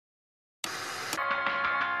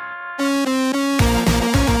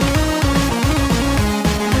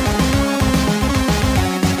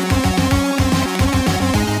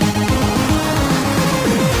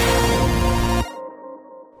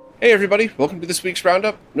Hey everybody, welcome to this week's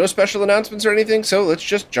Roundup. No special announcements or anything, so let's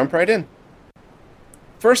just jump right in.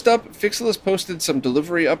 First up, Fixel has posted some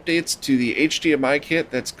delivery updates to the HDMI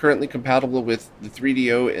kit that's currently compatible with the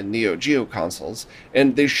 3DO and Neo Geo consoles,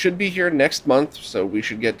 and they should be here next month, so we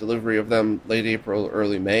should get delivery of them late April,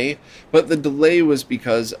 early May, but the delay was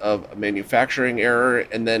because of a manufacturing error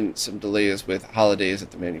and then some delays with holidays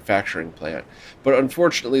at the manufacturing plant. But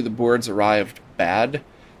unfortunately, the boards arrived bad.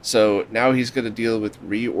 So now he's going to deal with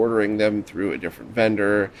reordering them through a different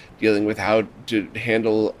vendor, dealing with how to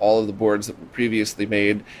handle all of the boards that were previously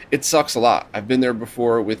made. It sucks a lot. I've been there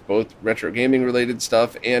before with both retro gaming related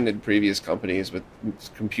stuff and in previous companies with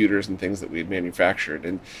computers and things that we had manufactured.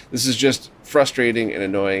 And this is just frustrating and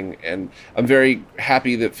annoying. And I'm very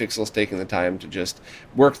happy that Fixel's taking the time to just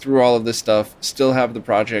work through all of this stuff, still have the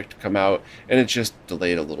project come out, and it's just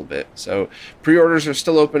delayed a little bit. So pre-orders are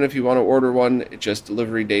still open if you want to order one. It just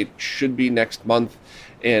delivery date should be next month.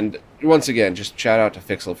 And once again, just shout out to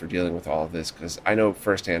Fixel for dealing with all of this, because I know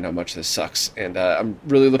firsthand how much this sucks, and I'm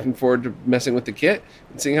really looking forward to messing with the kit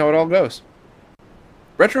and seeing how it all goes.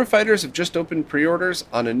 Retro Fighters have just opened pre-orders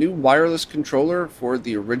on a new wireless controller for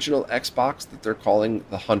the original Xbox that they're calling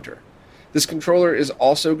the Hunter. This controller is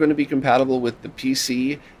also going to be compatible with the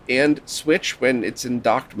PC and Switch when it's in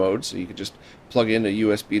docked mode, so you can just plug in a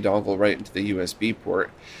USB dongle right into the USB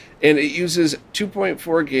port. And it uses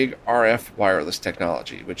 2.4 gig RF wireless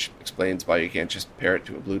technology, which explains why you can't just pair it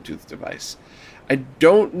to a Bluetooth device. I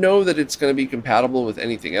don't know that it's going to be compatible with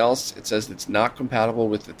anything else. It says it's not compatible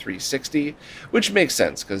with the 360, which makes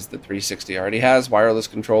sense because the 360 already has wireless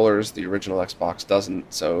controllers. The original Xbox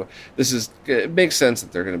doesn't, so it makes sense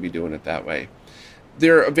that they're going to be doing it that way.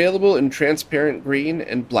 They're available in transparent green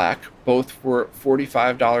and black, both for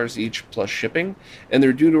 $45 each plus shipping, and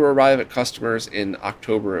they're due to arrive at customers in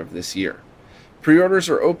October of this year. Pre-orders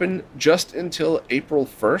are open just until April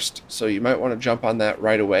 1st, so you might want to jump on that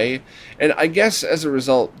right away. And I guess as a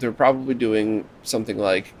result, they're probably doing something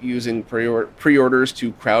like using pre-orders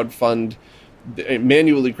to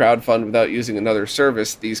manually crowdfund without using another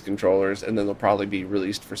service these controllers, and then they'll probably be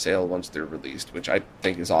released for sale once they're released, which I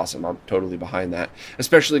think is awesome. I'm totally behind that,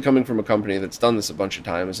 especially coming from a company that's done this a bunch of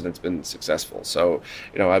times and it's been successful. So,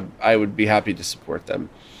 I would be happy to support them.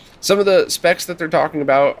 Some of the specs that they're talking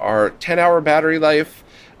about are 10-hour battery life,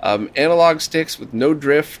 analog sticks with no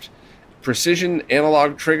drift, precision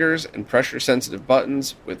analog triggers and pressure-sensitive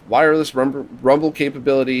buttons with wireless rumble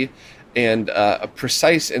capability, and a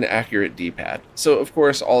precise and accurate D-pad. So, of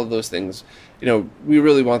course, all of those things, we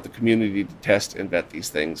really want the community to test and vet these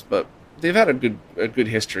things, but they've had a good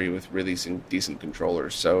history with releasing decent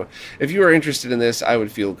controllers. So if you are interested in this, I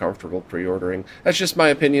would feel comfortable pre-ordering. That's just my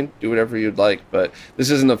opinion. Do whatever you'd like, but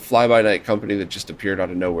this isn't a fly-by-night company that just appeared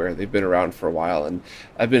out of nowhere. They've been around for a while, and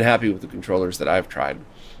I've been happy with the controllers that I've tried.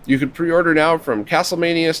 You can pre-order now from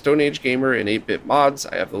Castlemania, Stone Age Gamer, and 8-Bit Mods.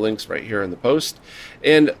 I have the links right here in the post.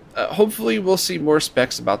 And hopefully we'll see more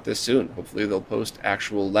specs about this soon. Hopefully they'll post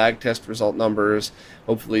actual lag test result numbers.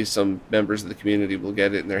 Hopefully some members of the community will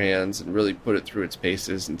get it in their hands and really put it through its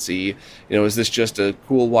paces and see, is this just a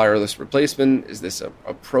cool wireless replacement? Is this a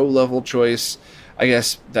pro-level choice? I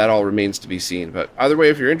guess that all remains to be seen. But either way,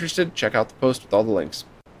 if you're interested, check out the post with all the links.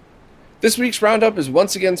 This week's Roundup is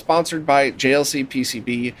once again sponsored by JLC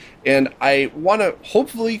PCB, and I want to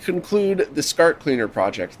hopefully conclude the SCART Cleaner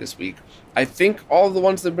project this week. I think all of the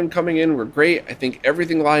ones that have been coming in were great. I think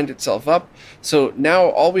everything lined itself up. So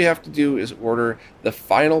now all we have to do is order the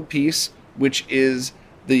final piece, which is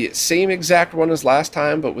the same exact one as last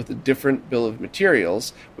time, but with a different bill of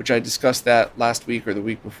materials, which I discussed that last week or the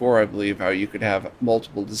week before, I believe, how you could have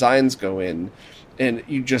multiple designs go in, and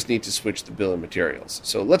you just need to switch the bill of materials.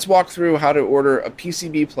 So let's walk through how to order a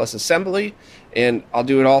PCB plus assembly, and I'll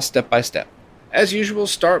do it all step by step. As usual,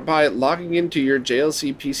 start by logging into your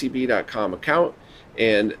jlcpcb.com account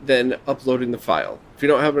and then uploading the file. If you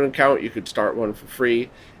don't have an account, you could start one for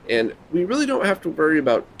free, and we really don't have to worry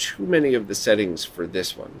about too many of the settings for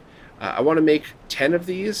this one. I want to make 10 of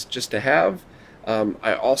these just to have.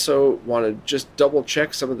 I also want to just double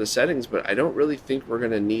check some of the settings, but I don't really think we're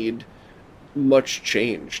going to need much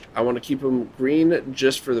changed. I want to keep them green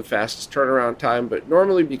just for the fastest turnaround time, but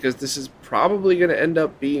normally, because this is probably going to end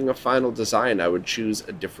up being a final design, I would choose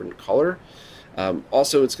a different color.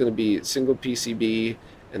 Also, it's going to be single PCB,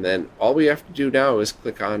 and then all we have to do now is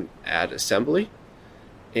click on Add Assembly,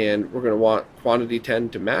 and we're going to want quantity 10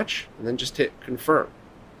 to match, and then just hit Confirm.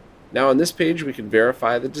 Now on this page, we can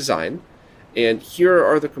verify the design, and here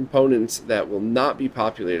are the components that will not be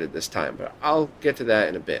populated this time, but I'll get to that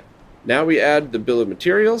in a bit. Now we add the bill of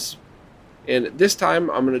materials, and this time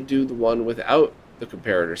I'm going to do the one without the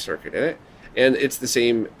comparator circuit in it, and it's the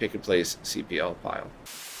same pick-and-place CPL file.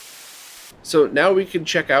 So now we can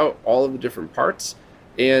check out all of the different parts,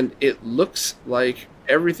 and it looks like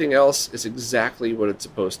everything else is exactly what it's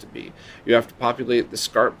supposed to be. You have to populate the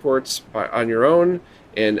SCART ports on your own,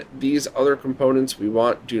 and these other components we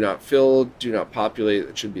want do not fill, do not populate.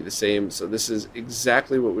 It should be the same. So this is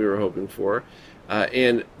exactly what we were hoping for.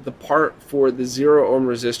 And the part for the 0 ohm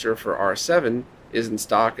resistor for R7 is in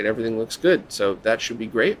stock, and everything looks good. So that should be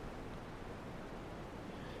great.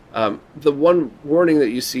 The one warning that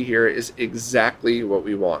you see here is exactly what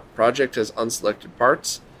we want. Project has unselected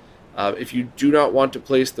parts. If you do not want to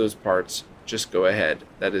place those parts, just go ahead.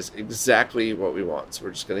 That is exactly what we want. So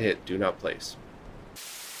we're just going to hit do not place.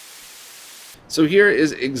 So here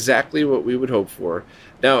is exactly what we would hope for.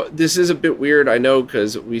 Now, this is a bit weird, I know,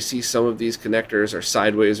 because we see some of these connectors are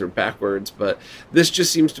sideways or backwards, but this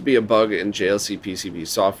just seems to be a bug in JLC PCB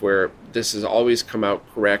software. This has always come out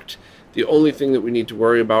correct. The only thing that we need to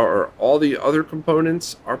worry about are all the other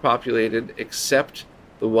components are populated except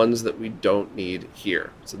the ones that we don't need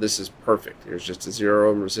here. So this is perfect. There's just a 0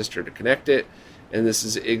 ohm resistor to connect it, and this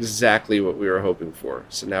is exactly what we were hoping for.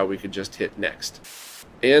 So now we could just hit next.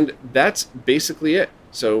 And that's basically it.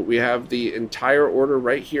 So we have the entire order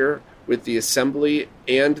right here with the assembly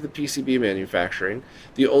and the PCB manufacturing.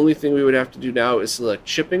 The only thing we would have to do now is select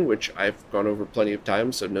shipping, which I've gone over plenty of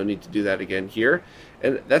times, so no need to do that again here.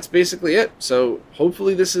 And that's basically it. So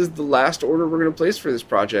hopefully this is the last order we're going to place for this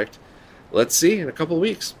project. Let's see in a couple of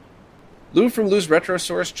weeks. Lou from Lou's Retro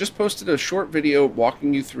Source just posted a short video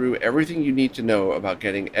walking you through everything you need to know about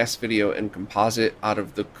getting S-Video and Composite out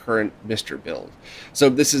of the current Mr. build. So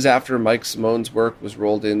this is after Mike Simone's work was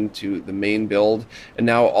rolled into the main build, and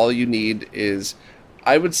now all you need is,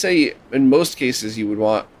 I would say in most cases you would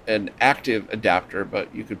want an active adapter,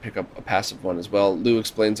 but you could pick up a passive one as well. Lou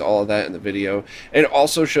explains all of that in the video, and it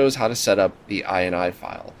also shows how to set up the INI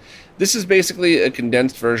file. This is basically a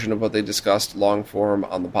condensed version of what they discussed long form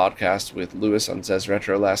on the podcast with Lewis on Zez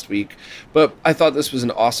Retro last week, but I thought this was an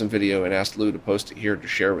awesome video and asked Lou to post it here to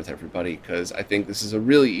share with everybody, because I think this is a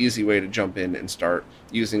really easy way to jump in and start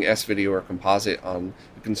using S-Video or Composite on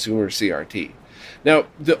the consumer CRT. Now,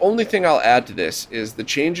 the only thing I'll add to this is the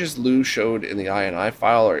changes Lou showed in the INI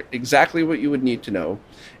file are exactly what you would need to know,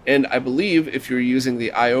 and I believe if you're using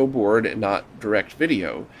the I/O board and not direct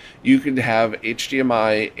video, you could have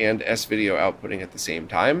HDMI and S-Video outputting at the same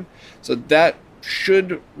time, so that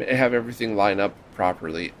should have everything line up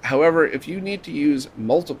properly. However, if you need to use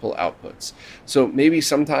multiple outputs, so maybe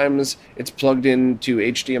sometimes it's plugged into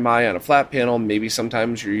HDMI on a flat panel, maybe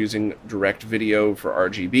sometimes you're using direct video for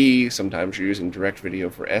RGB, sometimes you're using direct video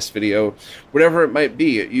for S-Video, whatever it might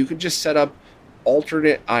be, you could just set up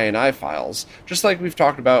alternate INI files, just like we've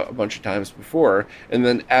talked about a bunch of times before, and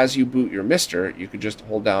then as you boot your Mister, you could just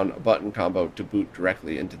hold down a button combo to boot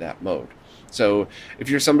directly into that mode. So if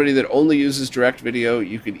you're somebody that only uses direct video,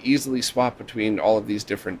 you could easily swap between all of these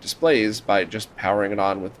different displays by just powering it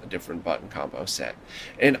on with a different button combo set.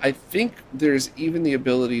 And I think there's even the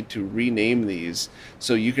ability to rename these,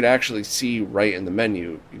 so you could actually see right in the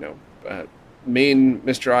menu, main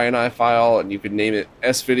Mr. INI file, and you could name it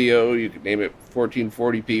S-Video, you could name it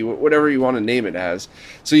 1440p, whatever you want to name it as.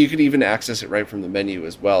 So you could even access it right from the menu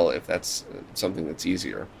as well if that's something that's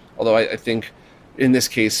easier. Although I think in this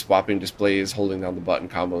case, swapping displays, holding down the button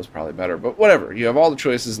combo is probably better. But whatever, you have all the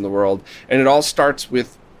choices in the world, and it all starts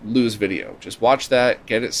with Lou's video. Just watch that,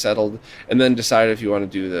 get it settled, and then decide if you want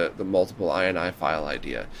to do the multiple INI file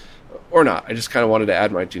idea. Or not. I just kind of wanted to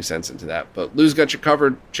add my 2 cents into that. But Lou's got you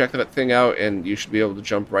covered. Check that thing out, and you should be able to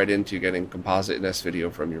jump right into getting Composite and S-Video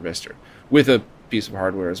from your Mister, with a piece of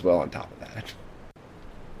hardware as well on top of that.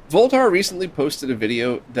 Voltar recently posted a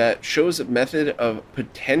video that shows a method of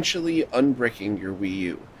potentially unbricking your Wii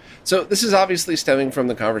U. So this is obviously stemming from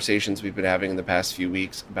the conversations we've been having in the past few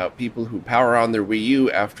weeks about people who power on their Wii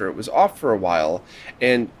U after it was off for a while,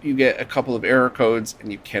 and you get a couple of error codes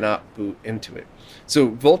and you cannot boot into it. So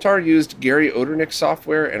Voltar used Gary Odernick's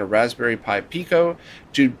software and a Raspberry Pi Pico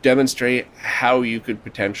to demonstrate how you could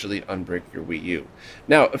potentially unbrick your Wii U.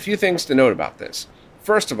 Now, a few things to note about this.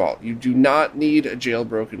 First of all, you do not need a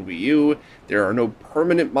jailbroken Wii U. There are no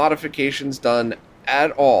permanent modifications done at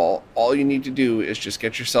all. All you need to do is just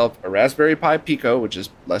get yourself a Raspberry Pi Pico, which is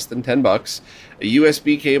less than $10, a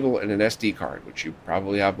USB cable, and an SD card, which you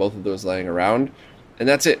probably have both of those laying around. And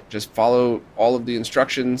that's it. Just follow all of the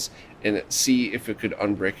instructions and see if it could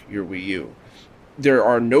unbrick your Wii U. There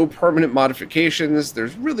are no permanent modifications.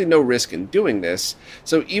 There's really no risk in doing this.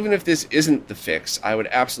 So even if this isn't the fix, I would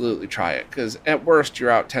absolutely try it, because at worst you're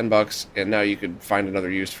out $10 and now you could find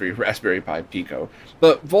another use for your Raspberry Pi Pico.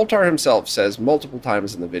 But Voltar himself says multiple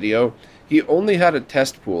times in the video he only had a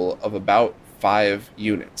test pool of about 5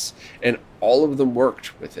 units, and all of them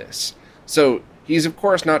worked with this. So he's, of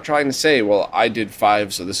course, not trying to say, well, I did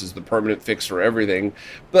 5, so this is the permanent fix for everything.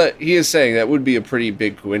 But he is saying that would be a pretty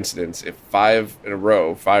big coincidence if 5 in a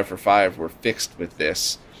row, 5 for 5, were fixed with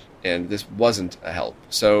this, and this wasn't a help.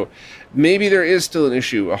 So maybe there is still an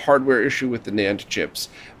issue, a hardware issue with the NAND chips.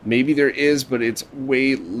 Maybe there is, but it's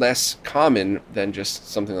way less common than just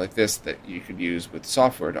something like this that you could use with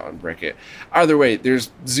software to unbrick it. Either way,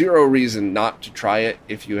 there's zero reason not to try it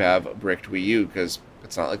if you have a bricked Wii U, because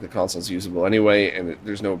it's not like the console's usable anyway, and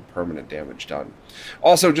there's no permanent damage done.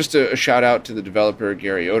 Also, just a shout out to the developer,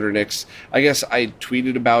 Gary Odernix. I guess I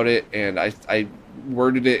tweeted about it, and I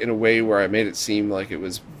worded it in a way where I made it seem like it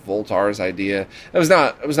was Voltar's idea. It was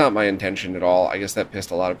not my intention at all. I guess that pissed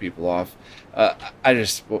a lot of people off. I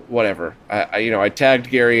just, whatever. I tagged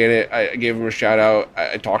Gary in it. I gave him a shout out.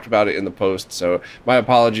 I talked about it in the post. So my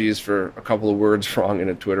apologies for a couple of words wrong in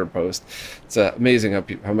a Twitter post. It's amazing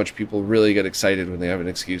how much people really get excited when they have an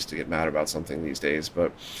excuse to get mad about something these days.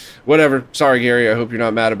 But whatever. Sorry, Gary. I hope you're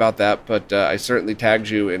not mad about that. But I certainly tagged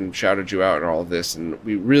you and shouted you out and all of this. And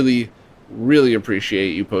we really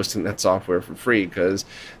appreciate you posting that software for free, because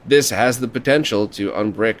this has the potential to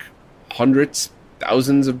unbrick hundreds,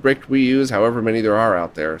 thousands of bricked Wii U's, however many there are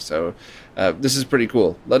out there. So this is pretty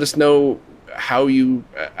cool. Let us know how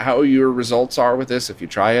your results are with this if you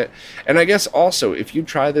try it. And I guess also, if you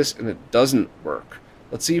try this and it doesn't work,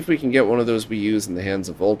 let's see if we can get one of those Wii U's in the hands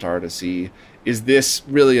of Voltar to see, is this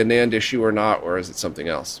really a NAND issue or not, or is it something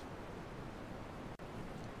else?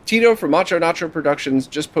 Tito from Macho Nacho Productions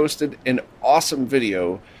just posted an awesome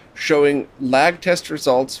video showing lag test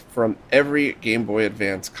results from every Game Boy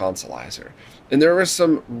Advance consolizer. And there were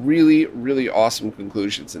some really awesome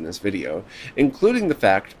conclusions in this video, including the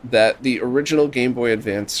fact that the original Game Boy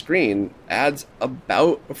Advance screen adds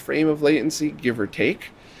about a frame of latency, give or take.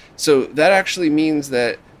 So that actually means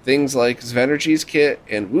that things like Zvenergy's kit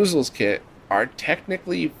and Woozle's kit are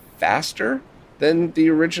technically faster than the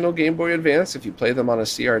original Game Boy Advance if you play them on a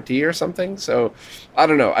CRT or something. So, I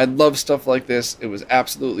don't know. I love stuff like this. It was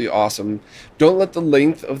absolutely awesome. Don't let the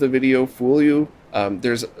length of the video fool you.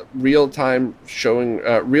 There's real-time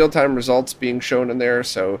results being shown in there.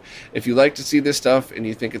 So if you like to see this stuff and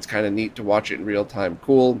you think it's kind of neat to watch it in real time,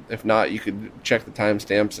 cool. If not, you could check the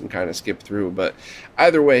timestamps and kind of skip through. But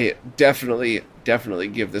either way, definitely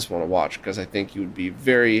give this one a watch, because I think I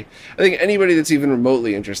think anybody that's even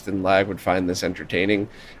remotely interested in lag would find this entertaining.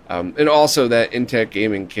 And also that Intech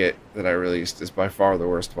gaming kit that I released is by far the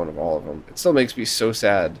worst one of all of them. It still makes me so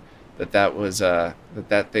sad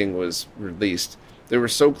that thing was released. They were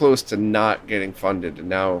so close to not getting funded, and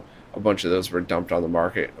now a bunch of those were dumped on the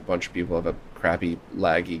market. A bunch of people have a crappy,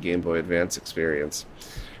 laggy Game Boy Advance experience.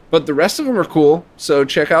 But the rest of them are cool, so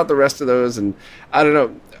check out the rest of those. And I don't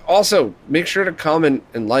know. Also, make sure to comment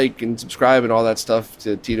and like and subscribe and all that stuff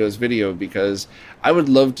to Tito's video, because I would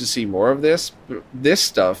love to see more of this. But this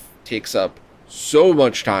stuff takes up so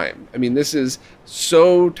much time. I mean, this is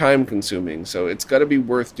so time consuming, so it's got to be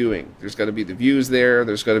worth doing. There's got to be the views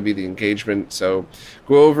there's got to be the engagement. So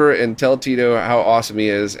go over and tell Tito how awesome he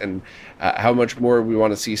is, and how much more we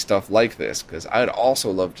want to see stuff like this, because I'd also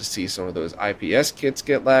love to see some of those IPS kits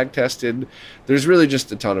get lag tested. There's really just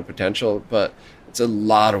a ton of potential, but it's a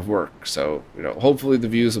lot of work. So, hopefully the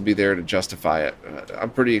views will be there to justify it.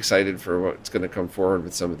 I'm pretty excited for what's going to come forward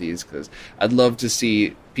with some of these, because I'd love to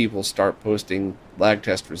see people start posting lag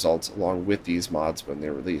test results along with these mods when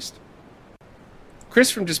they're released. Chris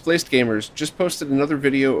from Displaced Gamers just posted another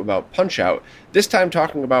video about Punch-Out, this time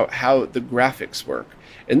talking about how the graphics work.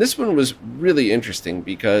 And this one was really interesting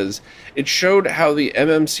because it showed how the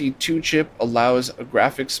MMC2 chip allows a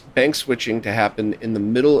graphics bank switching to happen in the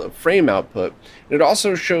middle of frame output. And it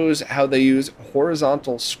also shows how they use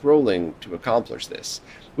horizontal scrolling to accomplish this.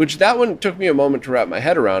 Which, that one took me a moment to wrap my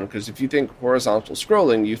head around, because if you think horizontal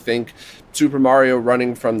scrolling, you think Super Mario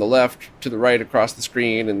running from the left to the right across the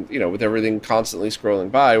screen and, with everything constantly scrolling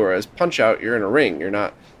by, whereas Punch-Out, you're in a ring. You're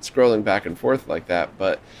not scrolling back and forth like that.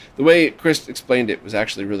 But the way Chris explained it was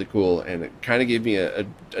actually really cool, and it kind of gave me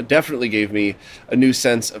definitely gave me a new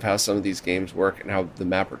sense of how some of these games work and how the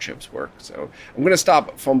mapper chips work. So I'm going to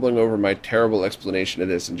stop fumbling over my terrible explanation of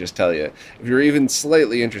this and just tell you, if you're even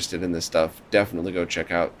slightly interested in this stuff, definitely go check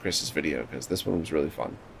out Chris's video, because this one was really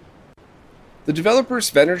fun. The developer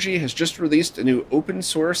Zvenergy has just released a new open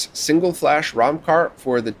source single flash ROM cart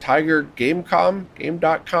for the Tiger Game.com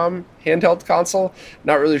handheld console.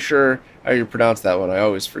 Not really sure how you pronounce that one. I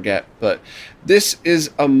always forget. But this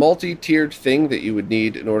is a multi-tiered thing that you would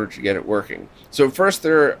need in order to get it working. So first,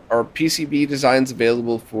 there are PCB designs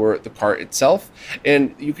available for the cart itself,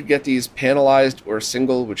 and you could get these panelized or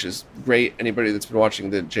single, which is great. Anybody that's been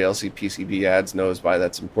watching the JLC PCB ads knows why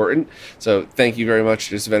that's important. So thank you very much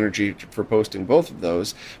to Disc of Energy for posting both of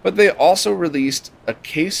those. But they also released a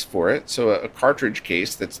case for it, so a cartridge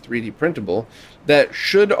case that's 3D printable, that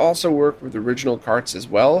should also work with original carts as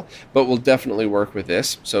well, but will definitely work with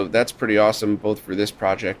this. So that's pretty awesome, both for this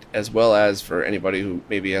project as well as for anybody who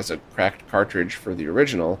maybe has a cracked cartridge for the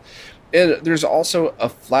original. And there's also a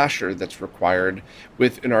flasher that's required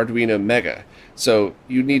with an Arduino Mega. So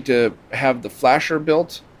you need to have the flasher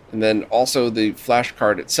built, and then also the flash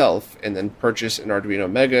card itself, and then purchase an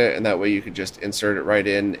Arduino Mega, and that way you could just insert it right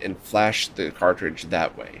in and flash the cartridge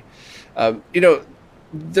that way.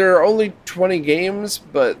 There are only 20 games,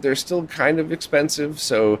 but they're still kind of expensive,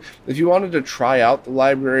 so if you wanted to try out the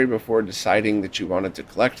library before deciding that you wanted to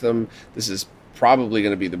collect them, this is probably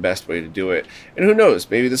going to be the best way to do it. And who knows,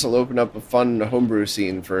 maybe this will open up a fun homebrew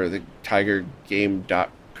scene for the Gamecom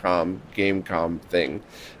thing.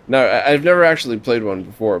 Now, I've never actually played one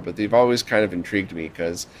before, but they've always kind of intrigued me,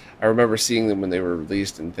 because I remember seeing them when they were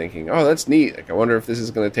released and thinking, oh, that's neat. Like, I wonder if this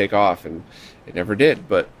is going to take off, and it never did.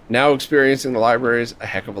 But now experiencing the library is a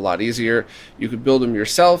heck of a lot easier. You could build them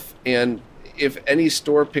yourself, and if any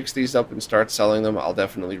store picks these up and starts selling them, I'll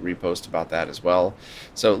definitely repost about that as well.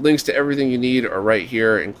 So links to everything you need are right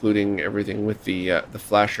here, including everything with the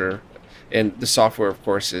flasher. And the software, of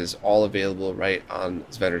course, is all available right on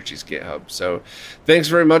Svenergy's GitHub. So thanks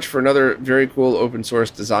very much for another very cool open source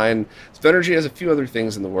design. Svenergy has a few other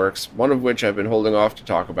things in the works, one of which I've been holding off to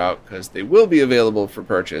talk about because they will be available for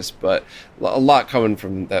purchase, but a lot coming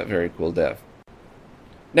from that very cool dev.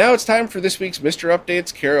 Now it's time for this week's Mr.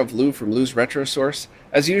 Updates, care of Lou from Lou's Retro Source.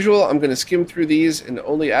 As usual, I'm going to skim through these and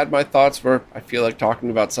only add my thoughts where I feel like talking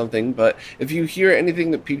about something, but if you hear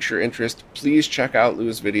anything that piques your interest, please check out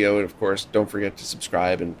Lou's video, and of course, don't forget to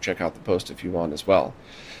subscribe and check out the post if you want as well.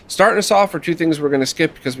 Starting us off are two things we're going to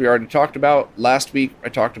skip because we already talked about. Last week, I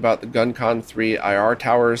talked about the GunCon 3 IR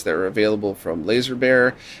towers that are available from Laser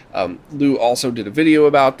Bear. Lou also did a video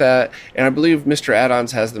about that, and I believe Mr.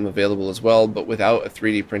 Add-ons has them available as well, but without a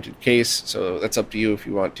 3D printed case, so that's up to you if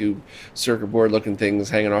you want to circuit board looking things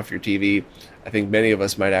hanging off your TV. I think many of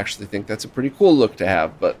us might actually think that's a pretty cool look to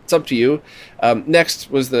have, but it's up to you.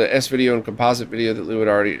 Next was the S-video and composite video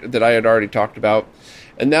that I had already talked about.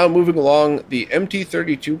 And now moving along, the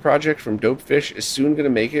MT32 project from Dopefish is soon going to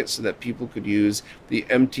make it so that people could use the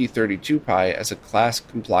MT32 Pi as a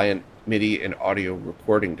class-compliant MIDI and audio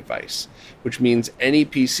recording device, which means any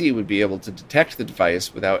PC would be able to detect the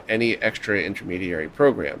device without any extra intermediary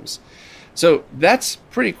programs. So that's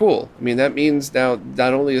pretty cool. I mean, that means now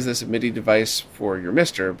not only is this a MIDI device for your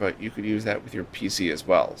Mister, but you could use that with your PC as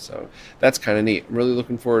well. So that's kind of neat. I'm really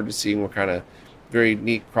looking forward to seeing what kind of very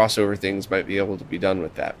neat crossover things might be able to be done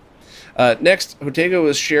with that. Next, Hotego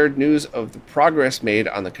has shared news of the progress made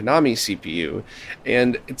on the Konami CPU,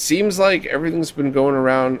 and it seems like everything's been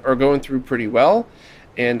going through pretty well,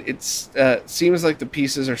 and it seems like the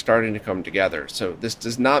pieces are starting to come together. So this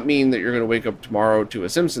does not mean that you're going to wake up tomorrow to a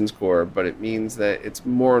Simpsons core, but it means that it's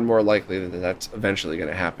more and more likely that that's eventually going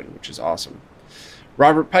to happen, which is awesome.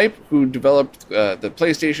 Robert Pipe, who developed the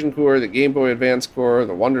PlayStation core, the Game Boy Advance core,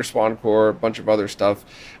 the WonderSwan core, a bunch of other stuff,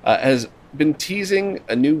 has been teasing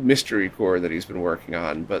a new mystery core that he's been working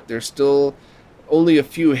on, but there's still only a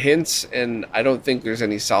few hints, and I don't think there's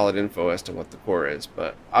any solid info as to what the core is,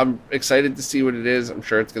 but I'm excited to see what it is. I'm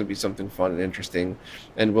sure it's going to be something fun and interesting,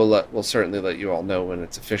 and we'll certainly let you all know when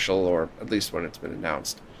it's official, or at least when it's been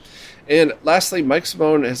announced. And lastly, Mike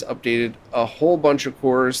Simone has updated a whole bunch of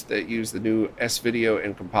cores that use the new S-Video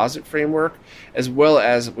and composite framework, as well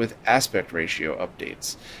as with aspect ratio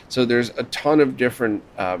updates. So there's a ton of different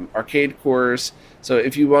arcade cores. So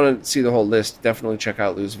if you want to see the whole list, definitely check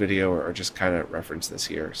out Lou's video or just kind of reference this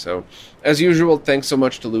here. So as usual, thanks so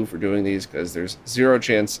much to Lou for doing these, because there's zero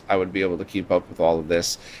chance I would be able to keep up with all of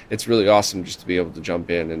this. It's really awesome just to be able to jump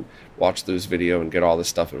in and watch Lou's video and get all this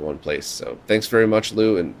stuff in one place. So thanks very much,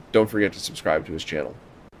 Lou, and don't forget to subscribe to his channel.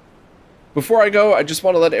 Before I go, I just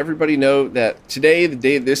want to let everybody know that today, the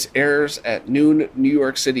day this airs at noon New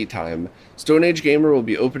York City time, Stone Age Gamer will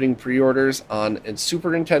be opening pre-orders on a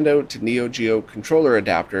Super Nintendo to Neo Geo controller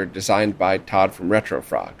adapter designed by Todd from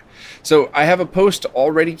RetroFrog. So I have a post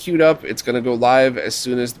already queued up. It's going to go live as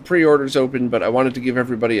soon as the pre-orders open, but I wanted to give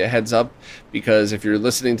everybody a heads up because if you're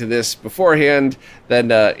listening to this beforehand, then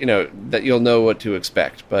that you'll know what to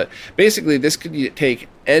expect. But basically, this could take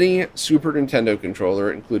any Super Nintendo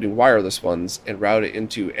controller, including wireless ones, and route it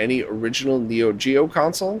into any original Neo Geo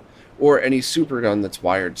console or any Super Gun that's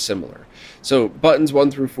wired similar. So buttons 1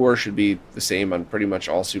 through 4 should be the same on pretty much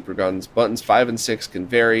all Super Guns. Buttons 5 and 6 can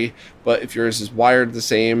vary, but if yours is wired the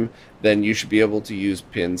same, then you should be able to use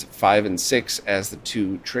pins 5 and 6 as the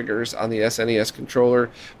 2 triggers on the SNES controller,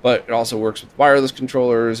 but it also works with wireless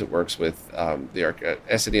controllers, it works with the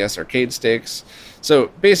SNES arcade sticks. So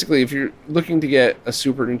basically, if you're looking to get a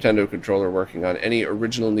Super Nintendo controller working on any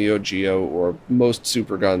original Neo Geo or most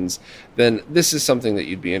Super Guns, then this is something that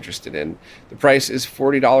you'd be interested in. The price is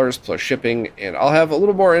 $40 plus shipping, and I'll have a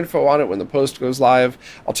little more info on it when the post goes live.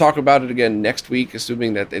 I'll talk about it again next week,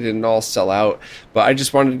 assuming that they didn't all sell out, but I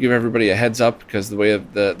just wanted to give everybody a heads up because the way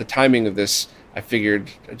of the timing of this, I figured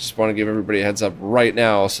I just want to give everybody a heads up right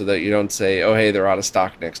now so that you don't say, oh, hey, they're out of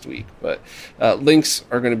stock next week. But links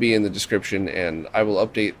are going to be in the description, and I will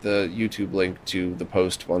update the YouTube link to the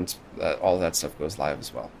post once all that stuff goes live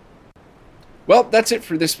as well. Well, that's it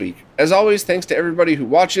for this week. As always, thanks to everybody who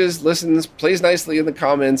watches, listens, plays nicely in the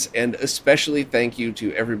comments, and especially thank you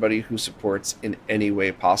to everybody who supports in any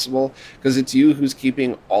way possible, because it's you who's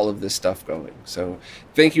keeping all of this stuff going. So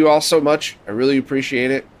thank you all so much. I really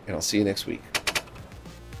appreciate it, and I'll see you next week.